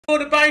For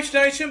the base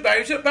station,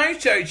 base at base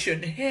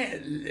station.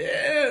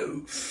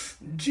 Hello,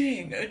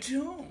 ding a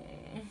dong.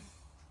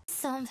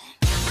 Something.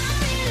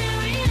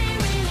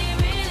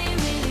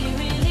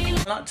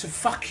 I'd like to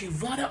fuck you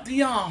right up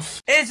the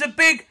arse. Here's a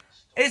big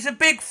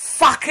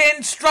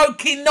fucking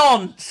strokey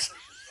nonce.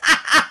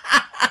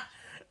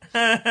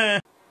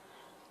 Fucking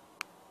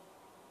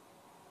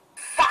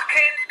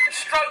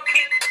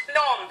strokey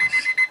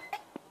nonce.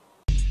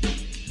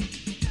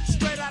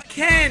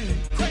 Ken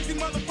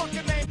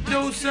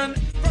Dawson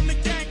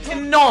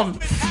nonce.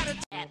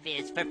 F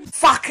is for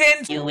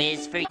Fucking U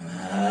is for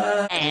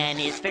N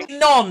is for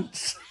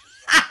nonce.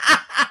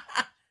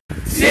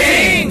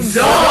 Ding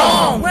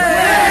dong!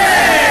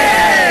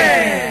 Way!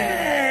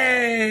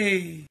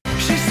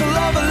 She's so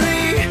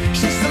lovely,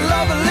 she's so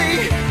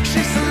lovely,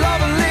 she's so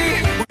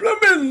lovely.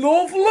 Blooming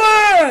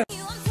lovely!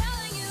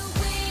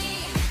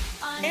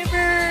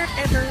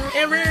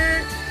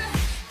 Ever.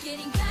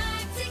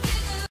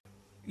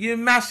 You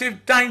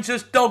massive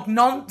dangerous dog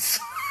nonce.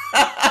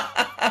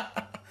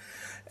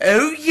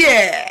 Oh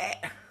yeah!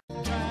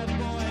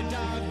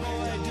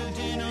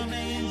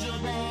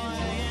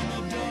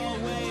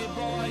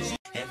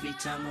 Every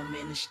time I'm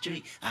in the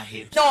street, I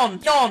hear Non.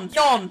 Bend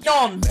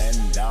down,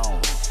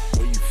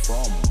 where you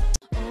from?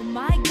 Oh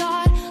my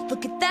God,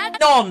 look at that.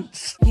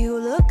 Nonce. You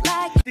look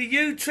like The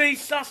U-Tree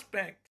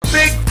suspect.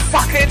 Big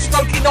fucking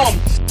strokey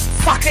nonce.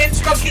 Fucking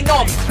strokey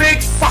nonce.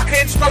 Big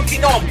fucking strokey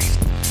nonce.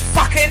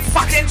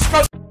 Fucking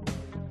stroke.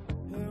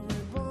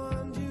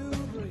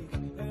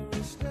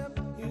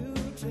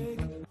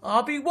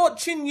 I'll be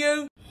watching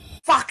you.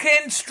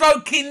 Fucking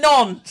strokey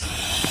nonce.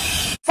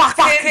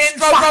 Fucking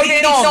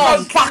strokey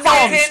nonce.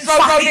 Fucking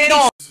strokey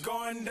nonce.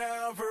 Going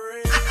down for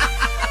it.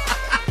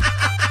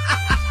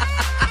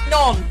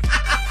 Non.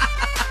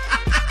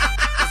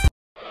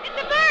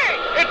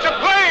 It's a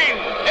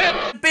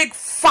plane! Big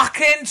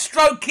fucking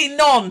strokey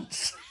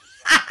nonce.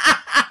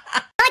 I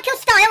like your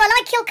style, I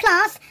like your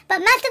class, but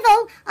most of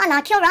all, I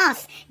like your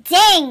ass.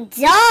 Ding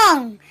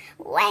dong!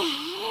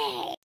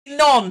 Way!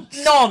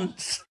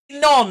 Nonce.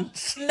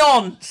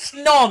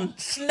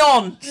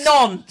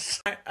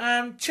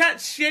 Chat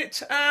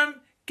shit,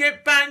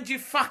 get banned, you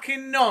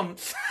fucking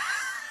nonce.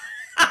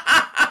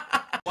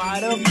 why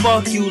the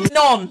fuck you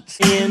Nonce.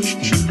 in?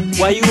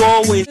 Why you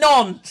always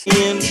Nonce.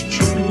 in?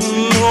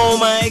 Oh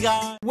my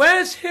god.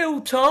 Where's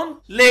Hilton?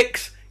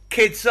 Licks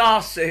kids'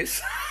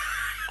 asses.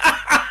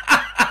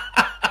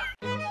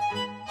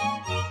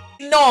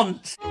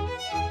 Nonce.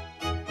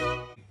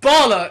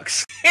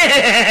 Bollocks.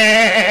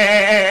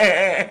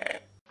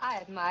 I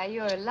admire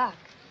your luck,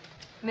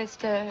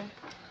 Mr.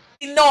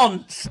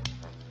 Nonce.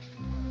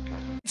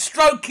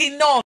 Strokey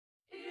nonce.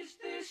 Is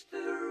this the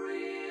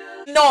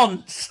real?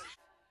 Nonce.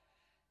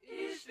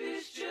 Is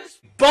this just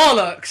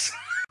bollocks?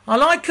 I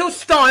like your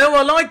style,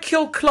 I like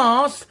your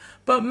class,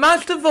 but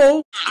most of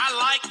all, I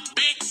like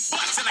big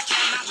butts and I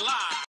cannot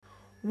lie.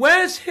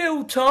 where's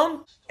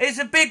Hilton? Is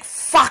a big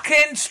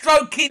fucking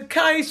strokey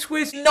case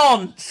with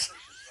nonce.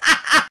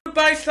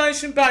 Base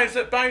station, base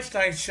at base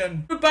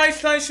station. Base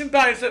station,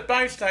 base at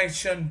base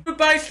station.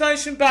 Base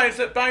station, base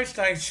at base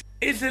station.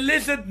 Is a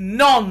lizard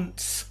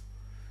nonce?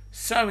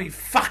 So he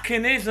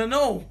fucking is and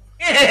all.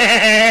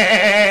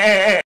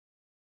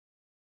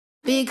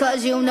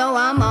 because you know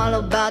I'm all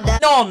about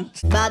that.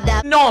 Nonce. About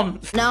that.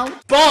 Nonce. No.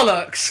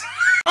 Bollocks.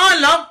 I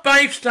love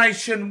Base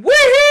Station.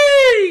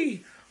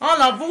 Whee! I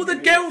love all the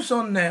girls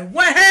on there.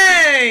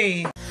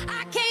 Whee!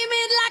 I came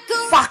in like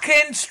a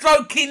Fucking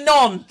strokey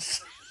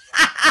nonce.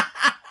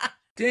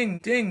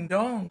 Ding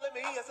dong.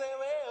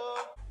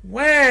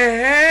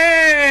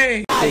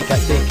 Way! Take it,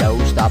 take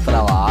it, stop for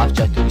a laugh,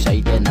 just too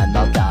excited and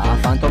they're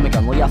daft. Phantom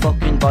again, well, you're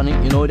fucking bunny,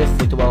 you know the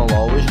foot will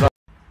always run.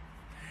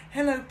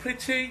 Hello,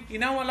 pretty. You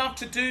know what I love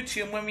to do to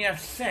you when we have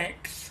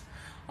sex?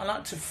 I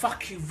like to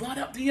fuck you right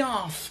up the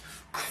arse.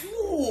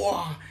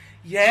 Cool.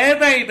 Yeah,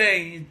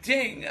 baby.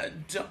 Ding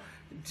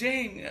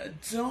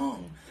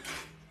dong.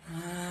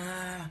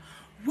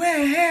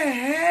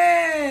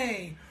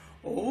 Way.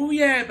 Oh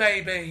yeah,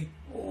 baby.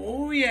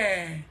 Oh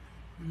yeah.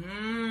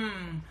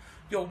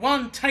 You're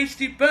one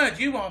tasty bird,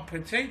 you are,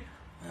 pretty.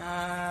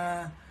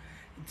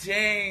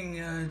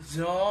 Ding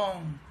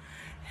dong.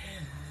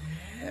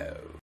 Hello.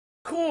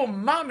 Cool,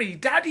 mummy,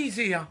 daddy's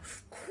here.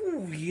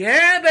 Cool,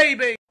 yeah,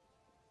 baby.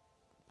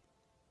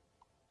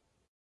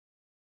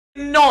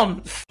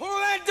 Nonce. Who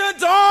let the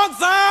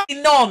dogs out?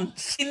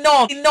 Nonce.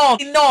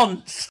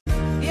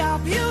 You're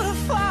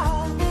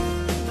beautiful.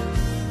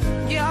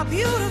 You're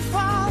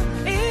beautiful.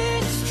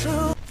 It's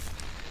true.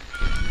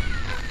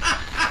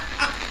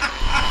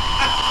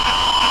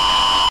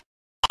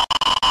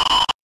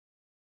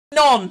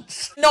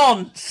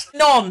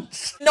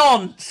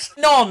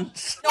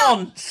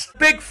 Nonce.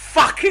 Big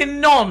fucking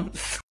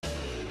nonce.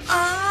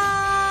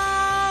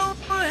 Oh,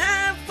 we're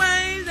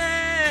halfway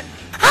there.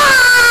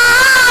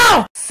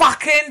 Oh!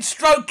 Fucking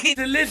strokey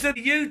the lizard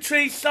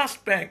U-Tree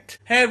suspect.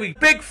 Harry,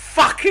 big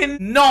fucking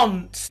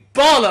nonce.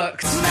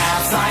 Bollocks.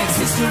 Math, science,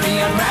 history,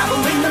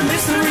 unraveling the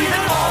mystery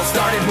that all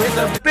started with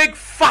a Big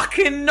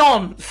fucking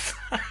nonce.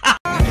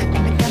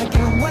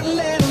 one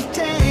little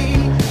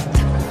day.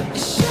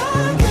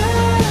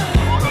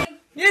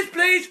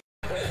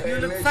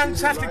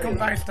 fantastic on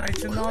Base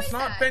Station last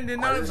night,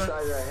 bending over.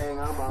 Hang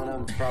up on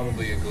him.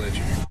 Probably a glitch.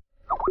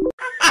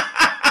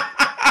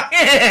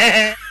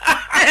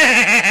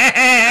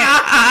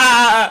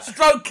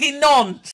 Stroking nonce.